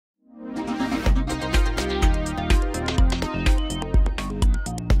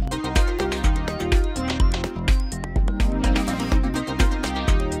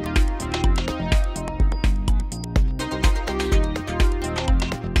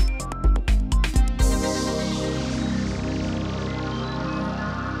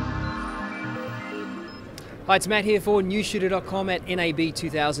Hi, it's Matt here for Newsshooter.com at NAB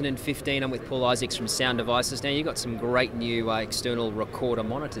 2015. I'm with Paul Isaacs from Sound Devices. Now, you've got some great new external recorder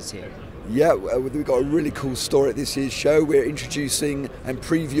monitors here. Yeah, we've got a really cool store at this year's show. We're introducing and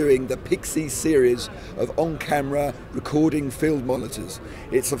previewing the PIX-E series of on-camera recording field monitors.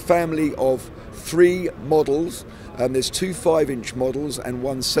 It's a family of 3 models. There's 2 5-inch models and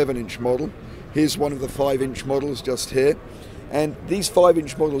 1 7-inch model. Here's one of the 5-inch models just here. And these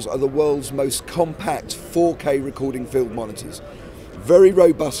 5-inch models are the world's most compact 4K recording field monitors. Very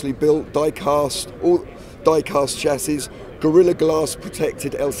robustly built, die-cast, all die-cast chassis, Gorilla Glass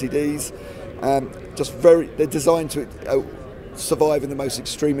protected LCDs. They're designed to survive in the most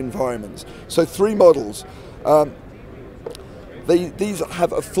extreme environments. So 3 models. These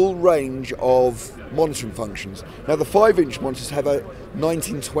have a full range of monitoring functions. Now the 5-inch monitors have a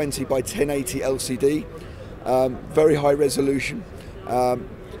 1920 by 1080 LCD. Very high resolution.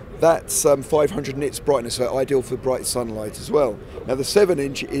 That's 500 nits brightness, so ideal for bright sunlight as well. Now the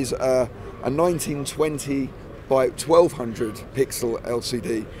 7-inch is a 1920 by 1200 pixel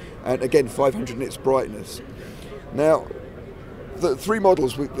LCD, and again 500 nits brightness. Now the 3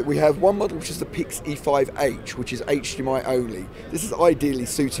 models, we have one model which is the PIX-E5H, which is HDMI only. This is ideally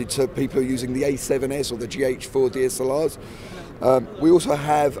suited to people who are using the A7S or the GH4 DSLRs. We also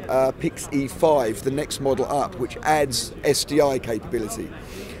have PIX-E5, the next model up, which adds SDI capability,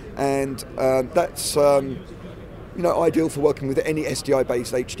 and that's ideal for working with any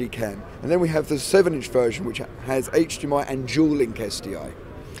SDI-based HD cam. And then we have the 7-inch version, which has HDMI and dual-link SDI.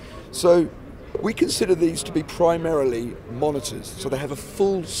 So we consider these to be primarily monitors, so they have a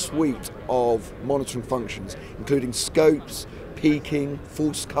full suite of monitoring functions, including scopes, peaking,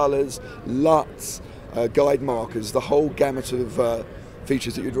 false colours, LUTs, guide markers, the whole gamut of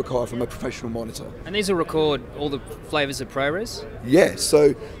features that you'd require from a professional monitor. And these will record all the flavours of ProRes? Yes,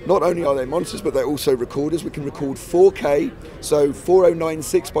 so not only are they monitors, but they're also recorders. We can record 4K, so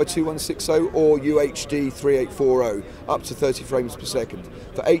 4096 by 2160 or UHD 3840, up to 30 frames per second.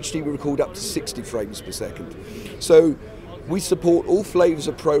 For HD, we record up to 60 frames per second. So we support all flavours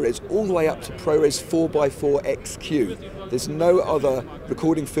of ProRes, all the way up to ProRes 4x4XQ. There's no other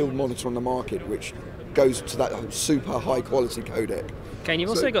recording field monitor on the market which goes to that super high quality codec. Okay, and you've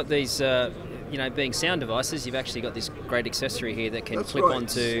also got these, being sound devices, you've actually got this great accessory here that can clip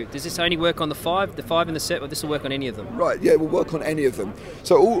onto. Does this only work on the 5 and the 7, or this will work on any of them? Right, yeah, it will work on any of them.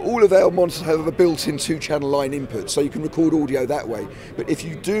 So all of our monitors have a built-in 2-channel line input, so you can record audio that way. But if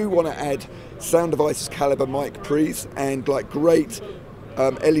you do want to add Sound Devices caliber mic pre's and like great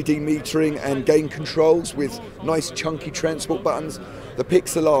LED metering and gain controls with nice chunky transport buttons, the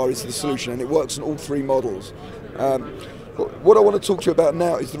PIX-E is the solution, and it works on all 3 models. What I want to talk to you about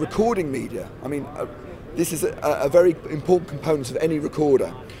now is the recording media. I mean, this is a very important component of any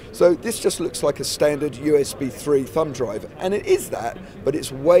recorder. So this just looks like a standard USB 3 thumb drive, and it is that, but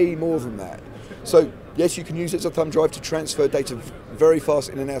it's way more than that. So yes, you can use it as a thumb drive to transfer data very fast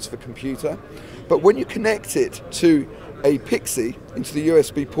in and out of a computer, but when you connect it to a PIX-E into the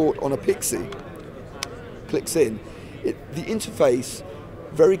USB port on a PIX-E, clicks in, the interface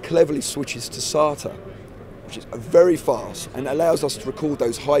very cleverly switches to SATA, which is very fast and allows us to record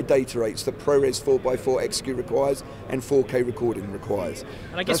those high data rates that ProRes 4x4XQ requires and 4K recording requires.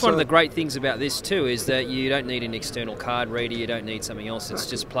 And I guess one of the great things about this too is that you don't need an external card reader, you don't need something else, it's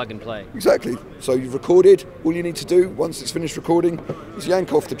just plug and play. Exactly. So you've recorded, all you need to do once it's finished recording is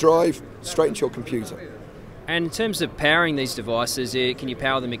yank off the drive straight into your computer. And in terms of powering these devices, can you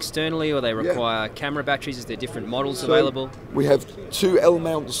power them externally, or they require camera batteries? Is there different models available? We have 2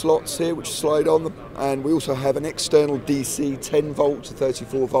 L-mount slots here which slide on, and we also have an external DC 10 volt to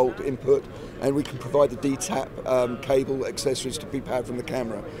 34 volt input, and we can provide the D-tap cable accessories to be powered from the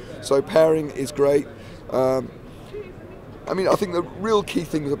camera. So powering is great. I think the real key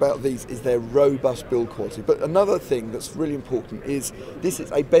thing about these is their robust build quality. But another thing that's really important is this is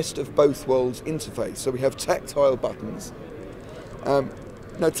a best of both worlds interface. So we have tactile buttons.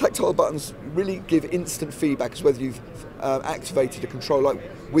 Now tactile buttons really give instant feedback as whether you've activated a control. Like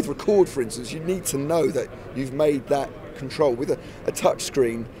with record, for instance, you need to know that you've made that control. With a touch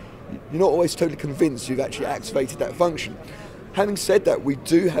screen, you're not always totally convinced you've actually activated that function. Having said that, we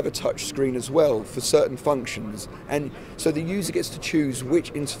do have a touch screen as well for certain functions, and so the user gets to choose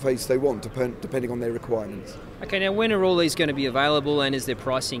which interface they want depending on their requirements. Okay, now when are all these going to be available, and is there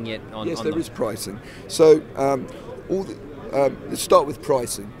pricing yet on them? Yes, there is pricing. So let's start with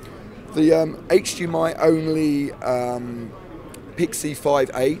pricing. The HDMI only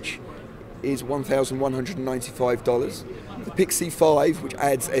PIX-E5H is $1,195. The The PIX-E5, which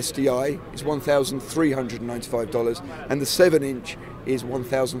adds SDI, is $1,395, and the 7-inch is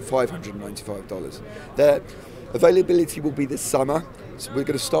 $1,595. Their availability will be this summer, so we're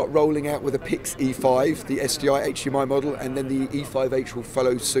going to start rolling out with a PIX-E5, the SDI HDMI model, and then the E5H will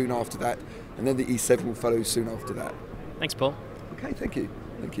follow soon after that, and then the E7 will follow soon after that. Thanks, Paul. Okay, thank you.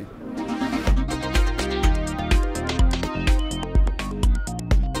 Thank you.